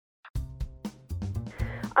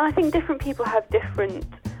I think different people have different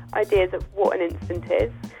ideas of what an incident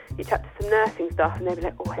is. You chat to some nursing staff and they'll be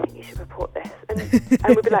like, oh, I think you should report this.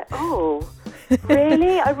 And we'd be like, oh,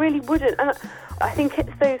 really? I really wouldn't. And I think it's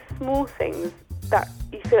those small things that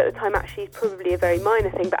you feel at the time actually is probably a very minor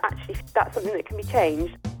thing, but actually that's something that can be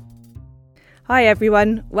changed. Hi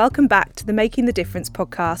everyone, welcome back to the Making the Difference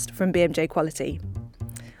podcast from BMJ Quality.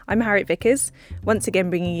 I'm Harriet Vickers, once again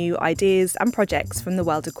bringing you ideas and projects from the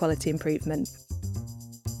world of quality improvement.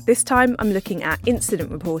 This time I'm looking at incident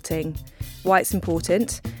reporting, why it's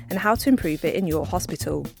important and how to improve it in your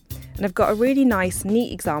hospital. And I've got a really nice,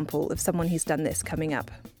 neat example of someone who's done this coming up.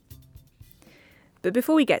 But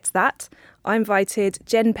before we get to that, I invited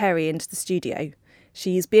Jen Perry into the studio.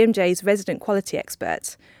 She's BMJ's resident quality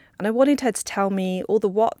expert, and I wanted her to tell me all the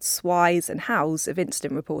whats, whys and hows of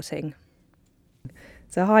incident reporting.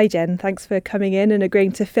 So hi Jen, thanks for coming in and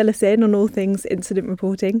agreeing to fill us in on all things incident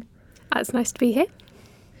reporting. It's nice to be here.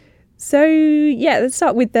 So yeah, let's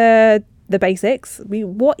start with the basics.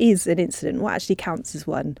 What is an incident? What actually counts as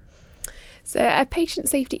one? So a patient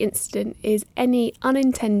safety incident is any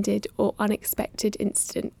unintended or unexpected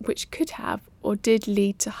incident which could have or did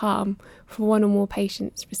lead to harm for one or more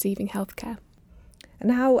patients receiving healthcare.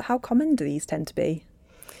 And how common do these tend to be?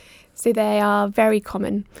 So they are very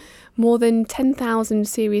common. More than 10,000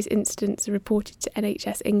 serious incidents are reported to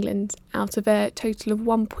NHS England out of a total of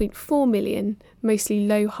 1.4 million, mostly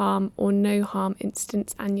low harm or no harm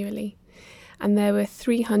incidents annually. And there were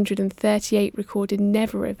 338 recorded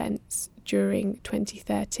never events during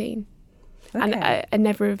 2013. Okay. And a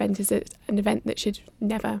never event is an event that should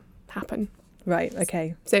never happen. Right,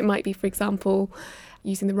 okay. So it might be, for example,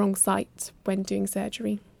 using the wrong site when doing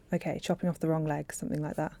surgery. Okay, chopping off the wrong leg, something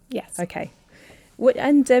like that. Yes. Okay.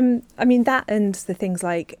 And I mean, that and the things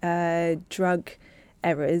like drug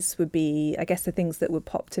errors would be, I guess, the things that would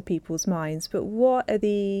pop to people's minds. But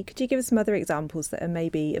could you give us some other examples that are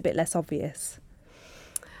maybe a bit less obvious?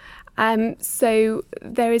 So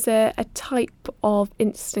there is a type of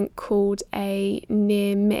incident called a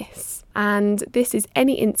near miss. And this is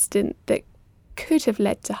any incident that could have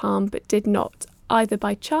led to harm but did not, either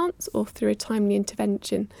by chance or through a timely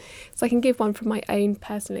intervention. So I can give one from my own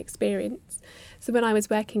personal experience. So when I was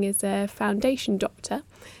working as a foundation doctor,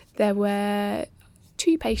 there were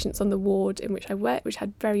 2 patients on the ward in which I worked which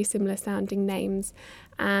had very similar sounding names.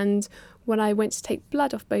 And when I went to take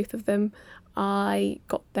blood off both of them, I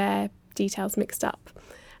got their details mixed up.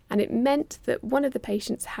 And it meant that one of the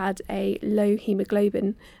patients had a low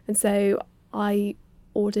haemoglobin. And so I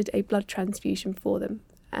ordered a blood transfusion for them.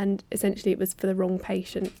 And essentially it was for the wrong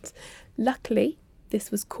patient. Luckily, this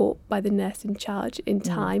was caught by the nurse in charge in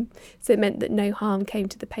time, so it meant that no harm came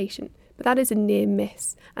to the patient. But that is a near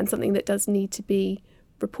miss and something that does need to be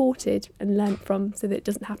reported and learnt from so that it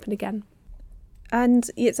doesn't happen again. And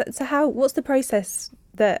so what's the process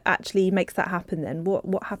that actually makes that happen then?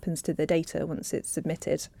 What happens to the data once it's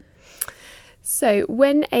submitted? So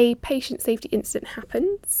when a patient safety incident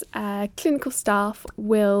happens, clinical staff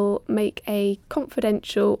will make a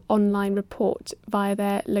confidential online report via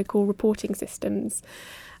their local reporting systems.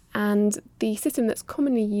 And the system that's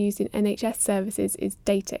commonly used in NHS services is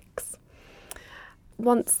Datix.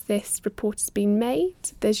 Once this report has been made,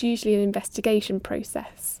 there's usually an investigation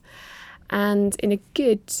process. And in a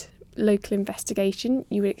good local investigation,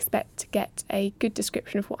 you would expect to get a good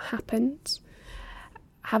description of what happened,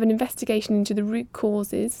 have an investigation into the root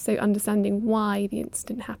causes, so understanding why the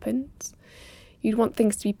incident happened. You'd want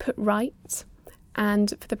things to be put right,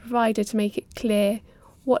 and for the provider to make it clear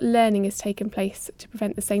what learning has taken place to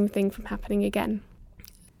prevent the same thing from happening again.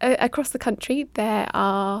 Across the country, there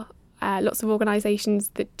are lots of organisations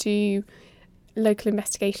that do local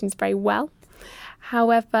investigations very well.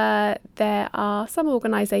 However, there are some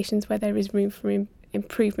organisations where there is room for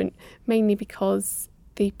improvement, mainly because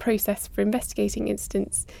the process for investigating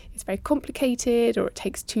incidents is very complicated, or it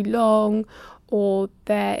takes too long, or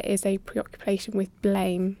there is a preoccupation with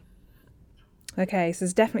blame. Okay, so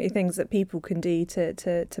there's definitely things that people can do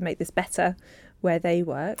to make this better where they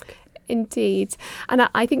work. Indeed. And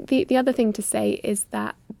I think the other thing to say is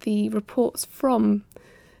that the reports from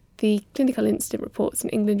the clinical incident reports in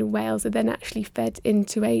England and Wales are then actually fed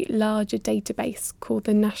into a larger database called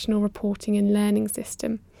the National Reporting and Learning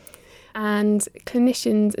System. And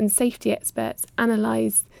clinicians and safety experts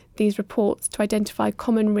analyse these reports to identify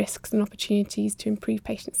common risks and opportunities to improve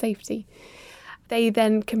patient safety. They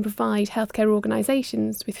then can provide healthcare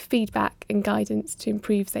organisations with feedback and guidance to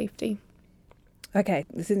improve safety. Okay,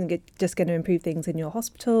 this isn't just going to improve things in your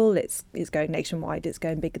hospital, it's going nationwide, it's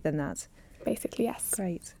going bigger than that. Basically, yes.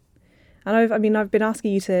 Great. And I've been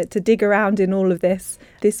asking you to dig around in all of this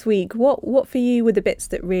week. What for you were the bits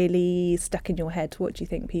that really stuck in your head? What do you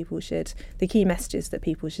think the key messages that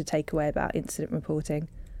people should take away about incident reporting?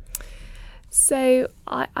 So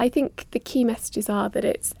I think the key messages are that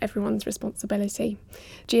it's everyone's responsibility.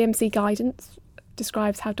 GMC guidance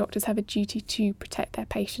describes how doctors have a duty to protect their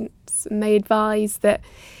patients, and they advise that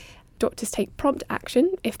doctors take prompt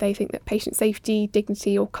action if they think that patient safety,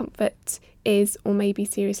 dignity or comfort is or may be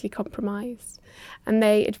seriously compromised. And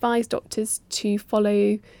they advise doctors to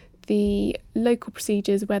follow the local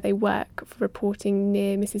procedures where they work for reporting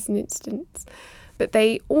near misses and incidents. But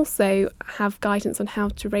they also have guidance on how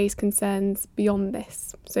to raise concerns beyond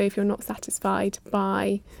this. So if you're not satisfied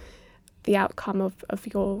by the outcome of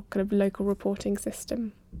your kind of local reporting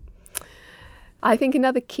system. I think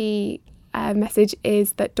another key message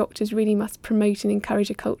is that doctors really must promote and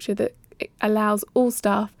encourage a culture that allows all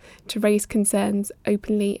staff to raise concerns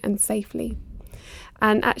openly and safely.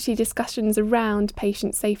 And actually discussions around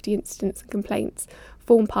patient safety incidents and complaints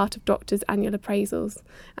form part of doctors' annual appraisals,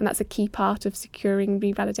 and that's a key part of securing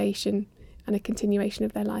revalidation and a continuation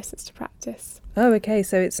of their licence to practice. Oh, okay,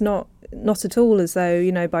 so it's not at all as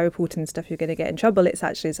though, by reporting stuff you're going to get in trouble, it's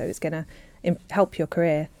actually as though it's going to help your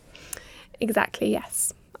career. Exactly,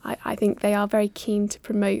 yes. I think they are very keen to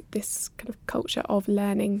promote this kind of culture of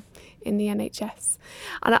learning in the NHS.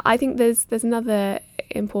 And I think there's another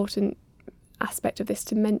important aspect of this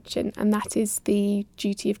to mention, and that is the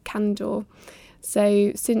duty of candour.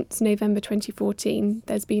 So since November 2014,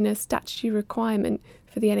 there's been a statutory requirement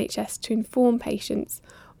for the NHS to inform patients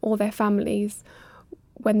or their families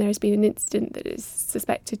when there has been an incident that is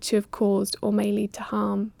suspected to have caused or may lead to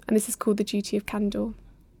harm. And this is called the duty of candour.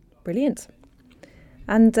 Brilliant.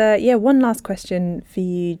 And one last question for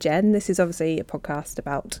you, Jen. This is obviously a podcast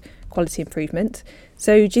about quality improvement.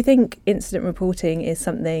 So do you think incident reporting is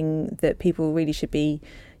something that people really should be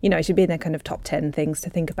in their kind of top 10 things to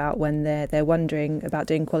think about when they're wondering about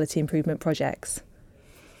doing quality improvement projects?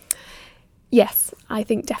 Yes, I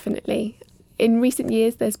think definitely. In recent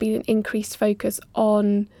years, there's been an increased focus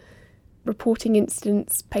on reporting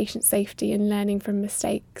incidents, patient safety and learning from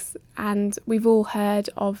mistakes. And we've all heard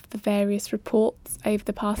of the various reports over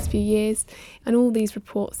the past few years. And all these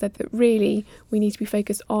reports said that really we need to be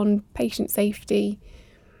focused on patient safety,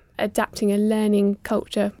 adapting a learning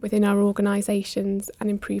culture within our organisations and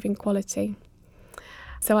improving quality.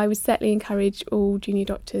 So I would certainly encourage all junior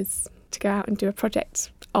doctors to go out and do a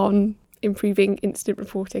project on improving incident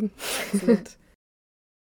reporting. Excellent.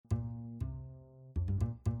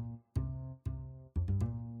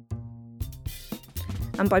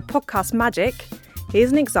 And by podcast magic,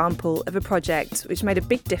 here's an example of a project which made a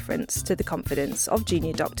big difference to the confidence of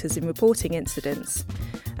junior doctors in reporting incidents,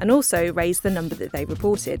 and also raised the number that they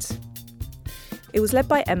reported. It was led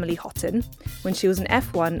by Emily Houghton when she was an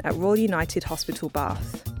F1 at Royal United Hospital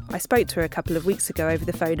Bath. I spoke to her a couple of weeks ago over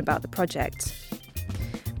the phone about the project.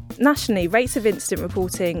 Nationally, rates of incident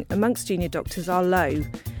reporting amongst junior doctors are low,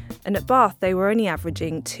 and at Bath they were only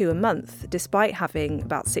averaging 2 a month, despite having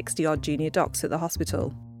about 60-odd junior docs at the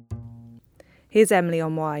hospital. Here's Emily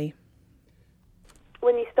on why.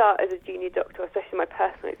 When you start as a junior doctor, especially my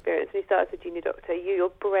personal experience, when you start as a junior doctor, your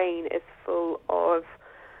brain is full of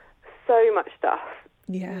so much stuff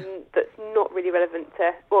that's not really relevant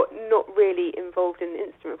to, or not really involved in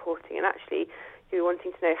incident reporting. And actually, you're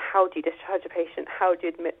wanting to know, how do you discharge a patient? How do you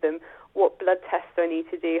admit them? What blood tests do I need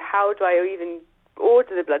to do? How do I even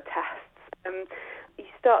order the blood tests? You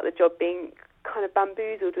start the job being kind of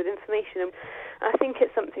bamboozled with information. And I think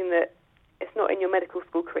it's something that it's not in your medical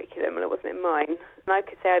school curriculum, and it wasn't in mine. And I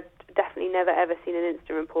could say I've definitely never ever seen an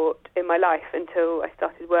incident report in my life until I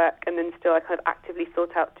started work, and then still I kind of actively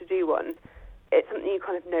sought out to do one. It's something you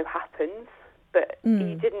kind of know happens, but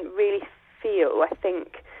you didn't really feel, I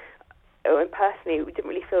think, and personally, we didn't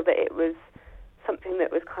really feel that it was something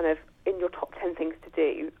that was kind of in your top 10 things to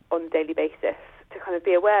do on a daily basis to kind of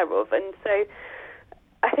be aware of. And so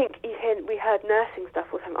I think we heard nursing stuff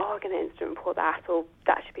all the time, we're going to incident report that, or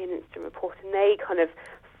that should be an incident report, and they kind of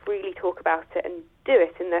freely talk about it and do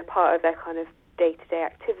it in their part of their kind of day-to-day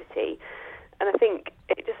activity. And I think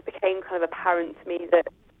it just became kind of apparent to me that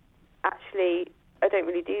actually I don't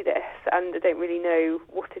really do this and I don't really know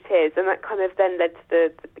what it is, and that kind of then led to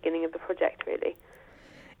the beginning of the project, really.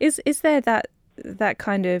 Is there that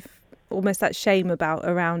kind of almost that shame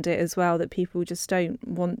around it as well, that people just don't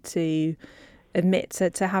want to admit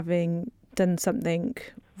to having done something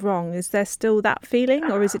wrong? Is there still that feeling,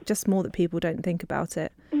 or is it just more that people don't think about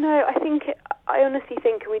it? No, I honestly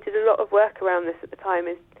think, and we did a lot of work around this at the time,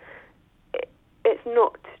 it's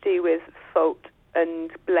not to do with fault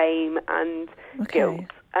and blame and guilt.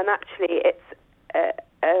 And actually, it's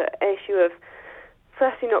an issue of,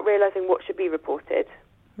 firstly, not realising what should be reported.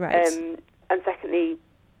 Right. And secondly,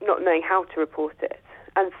 not knowing how to report it.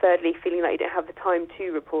 And thirdly, feeling like you don't have the time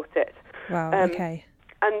to report it. Wow, okay.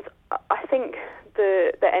 And I think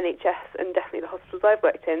the NHS and definitely the hospitals I've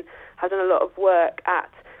worked in have done a lot of work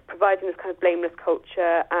at providing this kind of blameless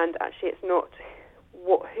culture, and actually it's not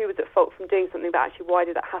who was at fault from doing something, but actually why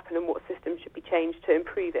did that happen and what systems should be changed to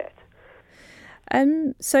improve it.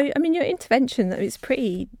 So, I mean, your intervention, it's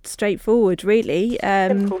pretty straightforward, really.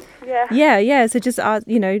 Simple, yeah. Yeah. So just,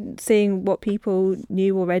 seeing what people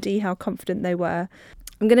knew already, how confident they were.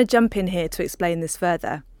 I'm going to jump in here to explain this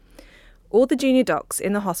further. All the junior docs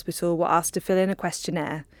in the hospital were asked to fill in a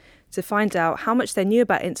questionnaire to find out how much they knew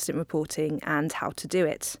about incident reporting and how to do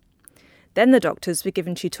it. Then the doctors were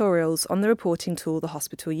given tutorials on the reporting tool the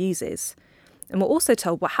hospital uses, and were also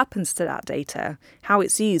told what happens to that data, how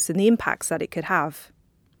it's used and the impacts that it could have.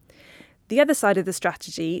 The other side of the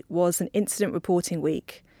strategy was an incident reporting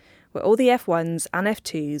week, where all the F1s and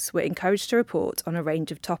F2s were encouraged to report on a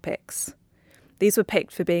range of topics. These were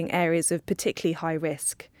picked for being areas of particularly high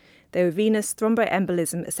risk. They were venous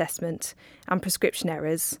thromboembolism assessment and prescription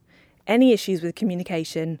errors, any issues with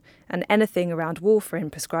communication, and anything around warfarin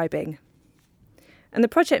prescribing. And the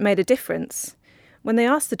project made a difference. When they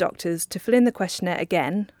asked the doctors to fill in the questionnaire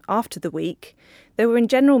again after the week, they were in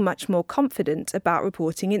general much more confident about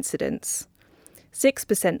reporting incidents.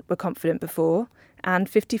 6% were confident before and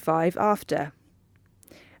 55% after.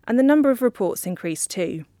 And the number of reports increased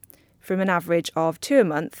too, from an average of 2 a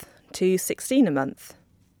month to 16 a month.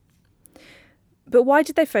 But why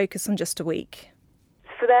did they focus on just a week?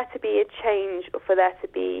 For there to be a change, or for there to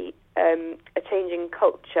be a change in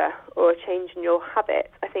culture or a change in your habits,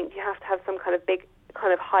 I think you have to have some kind of big,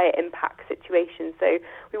 kind of higher impact situation. So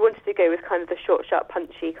we wanted to go with kind of the short, sharp,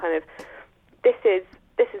 punchy kind of, this is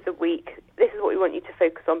the week, this is what we want you to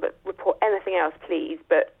focus on, but report anything else, please.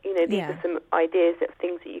 But, these are some ideas of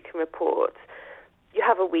things that you can report. You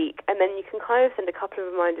have a week, and then you can kind of send a couple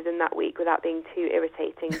of reminders in that week without being too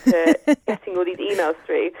irritating to getting all these emails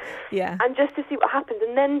through. Yeah. And just to see what happens,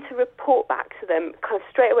 and then to report back to them kind of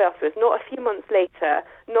straight away afterwards, not a few months later,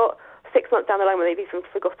 not 6 months down the line when they've even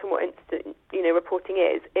forgotten what instant, reporting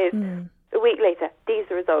is a week later, these are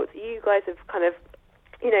the results. You guys have kind of,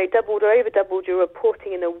 doubled or over doubled your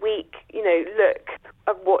reporting in a week, look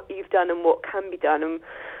of what you've done and what can be done. And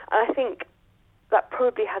I think that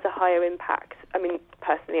probably has a higher impact,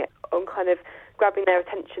 personally, on kind of grabbing their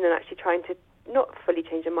attention and actually trying to not fully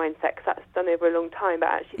change their mindset, because that's done over a long time, but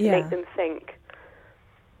actually to make them think.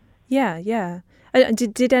 Yeah. And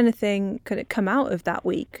did anything kind of come out of that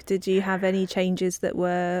week? Did you have any changes that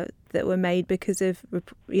were made because of,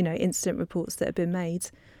 incident reports that have been made?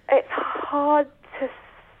 It's hard to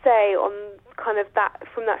say on kind of that,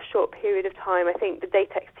 from that short period of time. I think the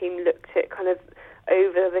Datex team looked at kind of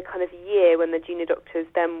over the kind of year when the junior doctors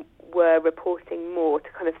then were reporting more to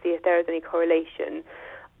kind of see if there is any correlation.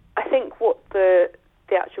 I think what the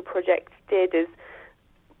actual project did is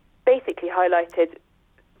basically highlighted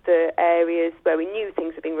the areas where we knew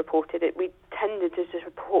things were being reported. We tended to just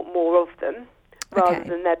report more of them rather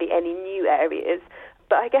than there be any new areas.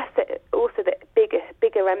 But I guess that also the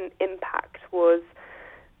bigger impact was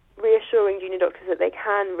reassuring junior doctors that they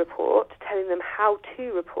can report, telling them how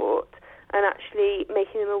to report, and actually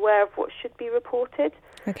making them aware of what should be reported.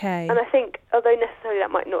 Okay. And I think, although necessarily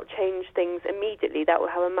that might not change things immediately, that will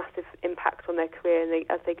have a massive impact on their career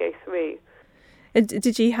as they go through.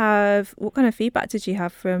 Did you have, what kind of feedback did you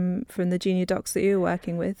have from the junior docs that you were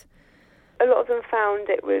working with? A lot of them found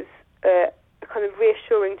it was kind of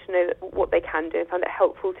reassuring to know what they can do, and found it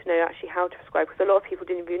helpful to know actually how to prescribe, because a lot of people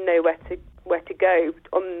didn't even know where to go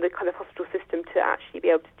on the kind of hospital system to actually be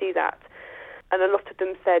able to do that. And a lot of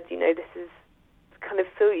them said, this is kind of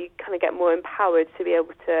feel you kind of get more empowered to be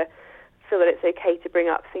able to feel that it's okay to bring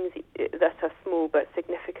up things that are small but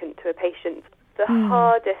significant to a patient. The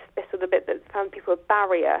hardest bit, or the bit that found people a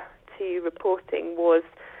barrier to reporting, was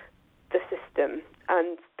the system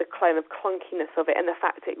and the kind of clunkiness of it, and the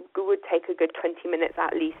fact that it would take a good 20 minutes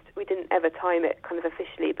at least. We didn't ever time it kind of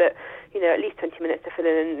officially, but, at least 20 minutes to fill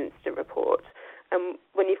in an incident report. And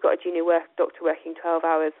when you've got a junior doctor working 12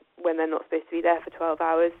 hours when they're not supposed to be there for 12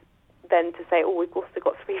 hours, then to say, we've also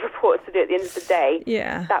got 3 reports to do at the end of the day,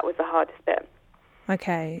 that was the hardest bit.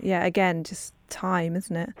 Okay, yeah, again, just time,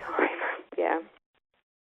 isn't it? Time, yeah.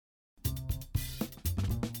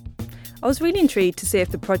 I was really intrigued to see if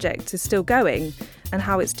the project is still going and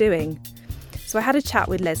how it's doing. So I had a chat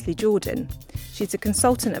with Leslie Jordan. She's a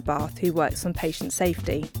consultant at Bath who works on patient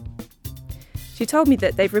safety. She told me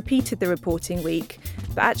that they've repeated the reporting week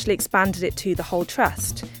but actually expanded it to the whole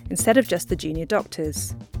trust instead of just the junior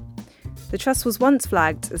doctors. The trust was once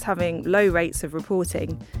flagged as having low rates of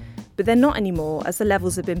reporting, but they're not anymore as the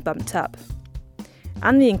levels have been bumped up.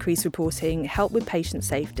 And the increased reporting helped with patient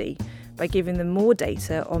safety by giving them more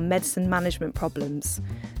data on medicine management problems.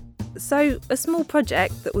 So a small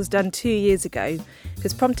project that was done 2 years ago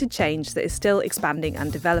has prompted change that is still expanding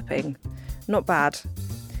and developing. Not bad.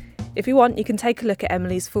 If you want, you can take a look at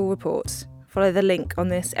Emily's full report. Follow the link on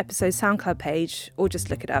this episode's SoundCloud page or just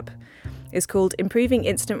look it up. It's called Improving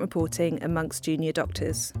Incident Reporting Amongst Junior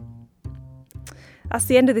Doctors. That's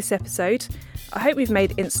the end of this episode. I hope we've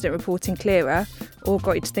made incident reporting clearer or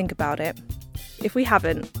got you to think about it. If we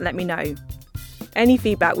haven't, let me know. Any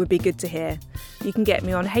feedback would be good to hear. You can get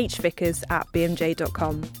me on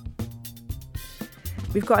hvickers@bmj.com.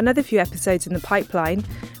 We've got another few episodes in the pipeline.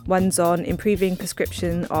 One's on improving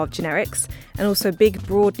prescription of generics and also a big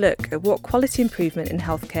broad look at what quality improvement in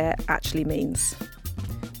healthcare actually means.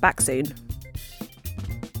 Back soon.